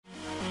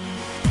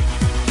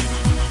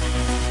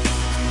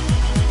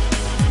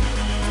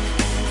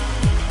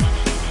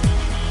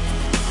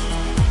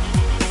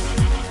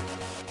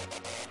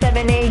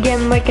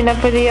waking up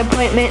for the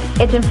appointment.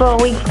 Itching for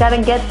weeks,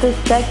 gotta get this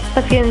checked.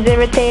 My skin's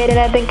irritated,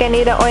 I think I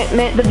need an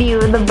ointment. The view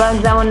of the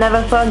bugs I will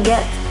never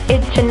forget.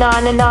 Itching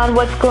on and on,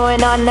 what's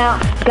going on now?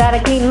 Gotta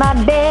clean my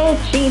bed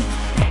sheets.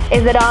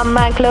 Is it on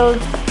my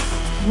clothes?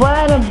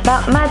 What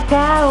about my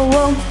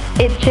towel?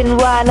 Itching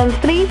while I'm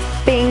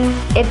sleeping,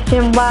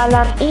 itching while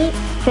I'm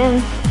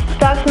eating.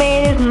 Stock's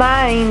made his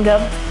mind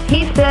up.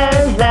 He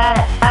says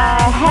that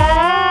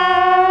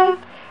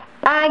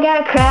I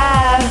got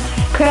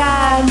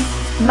crabs.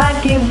 My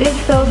pubes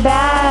itch so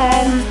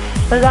bad.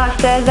 The doc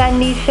says I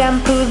need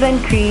shampoos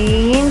and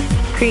creams.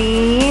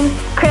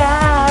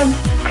 Crabs.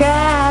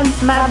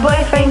 My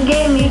boyfriend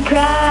gave me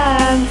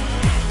crabs.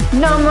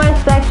 No more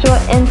sexual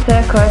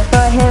intercourse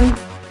for him.